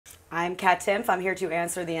I'm Timpf. I'm here to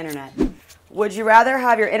answer the internet. Would you rather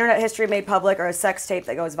have your internet history made public or a sex tape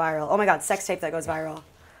that goes viral? Oh my God, sex tape that goes viral.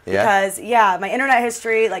 Yeah. Because, yeah, my internet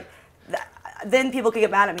history, like, then people could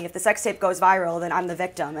get mad at me. If the sex tape goes viral, then I'm the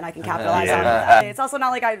victim and I can capitalize on that. It's also not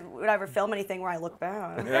like I would ever film anything where I look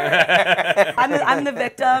bad. I'm the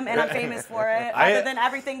victim and I'm famous for it. Other than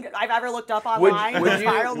everything I've ever looked up online, would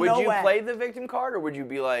viral, you no way. play the victim card, or would you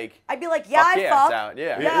be like? I'd be like, yeah, I fucked.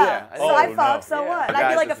 Yeah. So I fucked, so Yeah. what? And I'd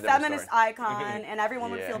be like a feminist icon and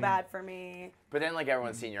everyone would feel bad for me. But then, like,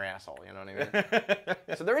 everyone's seeing your asshole, you know what I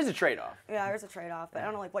mean? So there is a trade-off. Yeah, there's a trade-off, but I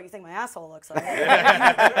don't know, like, what you think my asshole looks like.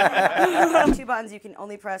 2 buttons, you can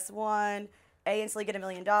only press one. A, instantly get $1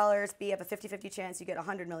 million. B, have a 50-50 chance you get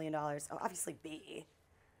 $100 million. Oh, obviously B.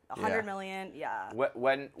 100 million, yeah.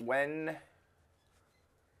 When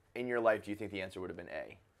in your life do you think the answer would have been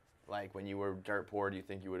A? Like, when you were dirt poor, do you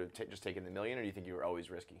think you would have just taken the $1 million, or do you think you were always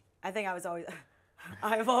risky? I think I was always...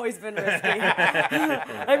 I've always been risky.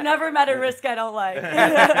 I've never met a risk I don't like.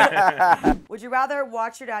 Would you rather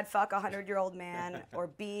watch your dad fuck a 100-year-old man, or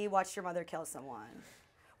B, watch your mother kill someone?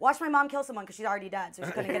 Watch my mom kill someone because she's already dead, so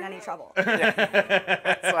she couldn't get in any trouble. What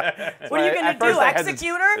are you going to do,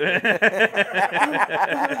 execute her?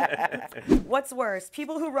 What's worse,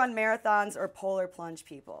 people who run marathons or polar plunge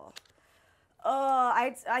people?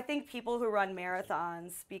 I think people who run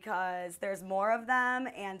marathons, because there's more of them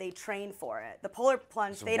and they train for it. The polar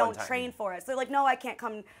plunge, they don't train for it. So they're like, no, I can't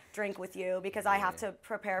come drink with you because I have to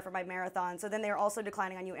prepare for my marathon. So then they're also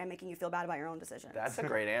declining on you and making you feel bad about your own decisions. That's a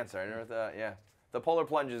great answer. I never thought, yeah. The polar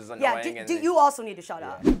plunge is annoying. Yeah, you also need to shut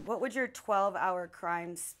up. What would your 12-hour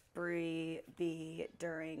crime spree be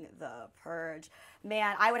during the purge?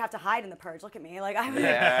 Man, I would have to hide in the purge. Look at me. Like,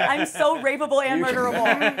 I'm so rapeable and murderable.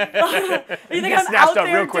 You think I'm out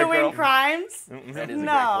there doing crimes?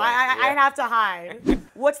 No, I'd have to hide.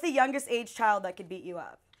 What's the youngest age child that could beat you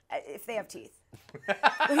up? If they have teeth.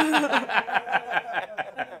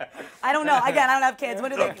 I don't know. Again, I don't have kids.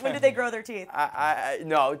 When do they grow their teeth?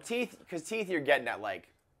 No, teeth, because teeth you're getting at like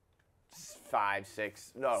 5,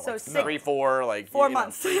 6, no, so like 3, 4, like 4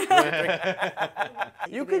 months.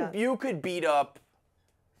 You could beat up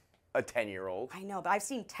a 10-year-old. I know, but I've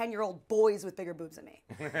seen 10-year-old boys with bigger boobs than me.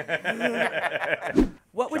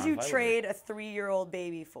 What would you trade a 3-year-old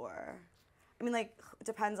baby for? I mean, like, it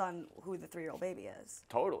depends on who the 3-year-old baby is.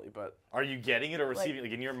 Totally, but... Are you getting it or receiving it?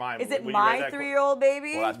 Like, in your mind, is it my 3-year-old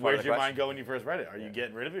baby? Well, where's your mind go when you first read it? Are you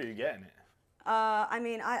getting rid of it or are you getting it? I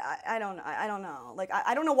mean, I don't know. Like,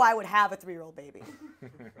 I don't know why I would have a 3-year-old baby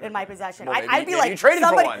in my possession. Well, I'd be like,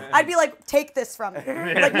 somebody, I'd be like, take this from me.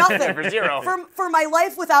 Like, nothing. For zero. For my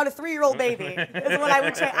life without a 3-year-old baby is what I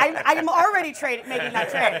would trade. I'm already making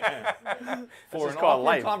that trade. For an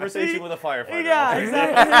awkward conversation with a firefighter. Yeah,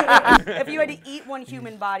 exactly. If you had to eat one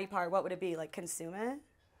human body part, what would it be? Like, consume it?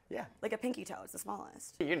 Yeah. Like a pinky toe is the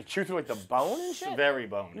smallest. You're going to chew through like the bone and shit? It's very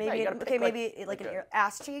bony. Maybe, maybe like an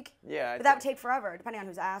ass cheek? Yeah. But that would take forever, depending on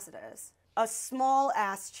whose ass it is. A small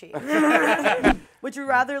ass cheek. Would you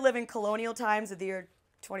rather live in colonial times of the year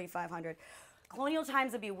 2500? Colonial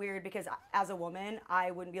times would be weird because as a woman,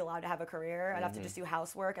 I wouldn't be allowed to have a career. I'd have to just do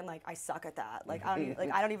housework, and like I suck at that. Like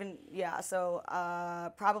I don't even. Yeah. So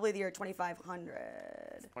probably the year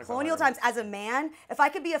 2500. Colonial times as a man, if I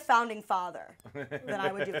could be a founding father, then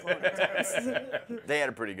I would do colonial times. They had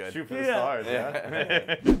it pretty good. Shoot for the stars.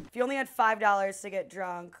 Yeah. If you only had $5 to get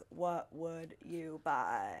drunk, what would you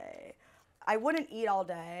buy? I wouldn't eat all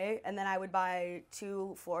day, and then I would buy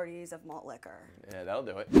 2 40s of malt liquor. Yeah, that'll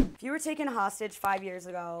do it. If you were taken hostage 5 years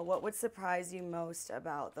ago, what would surprise you most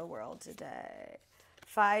about the world today?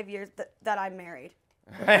 5 years that I'm married.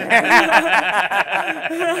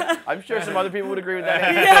 I'm sure some other people would agree with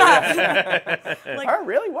that. Yeah. Like, oh,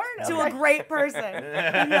 really? Why? To a great person.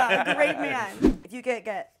 Yeah, a great man. If you could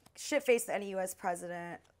get shit-faced to any U.S.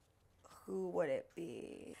 president, who would it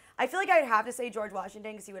be? I feel like I'd have to say George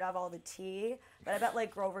Washington because he would have all the tea, but I bet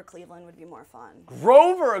like Grover Cleveland would be more fun.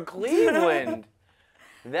 Grover Cleveland?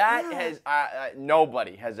 That has,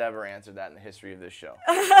 nobody has ever answered that in the history of this show.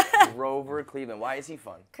 Grover Cleveland. Why is he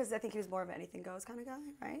fun? Because I think he was more of an anything goes kind of guy,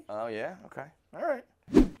 right? Oh, yeah? Okay. All right.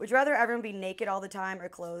 Would you rather everyone be naked all the time or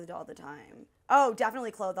clothed all the time? Oh,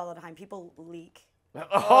 definitely clothed all the time. People leak.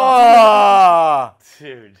 Oh,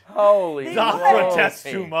 dude. Holy Not protest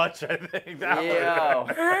too much, I think. That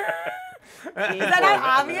Is that not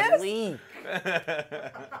obvious? Leak.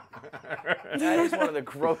 That is one of the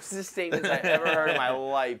grossest statements I've ever heard in my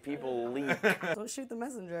life. People leak. Don't shoot the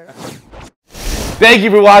messenger. Thank you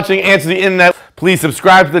for watching Answer the Internet. Please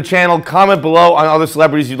subscribe to the channel, comment below on other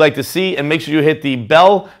celebrities you'd like to see, and make sure you hit the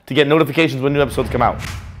bell to get notifications when new episodes come out.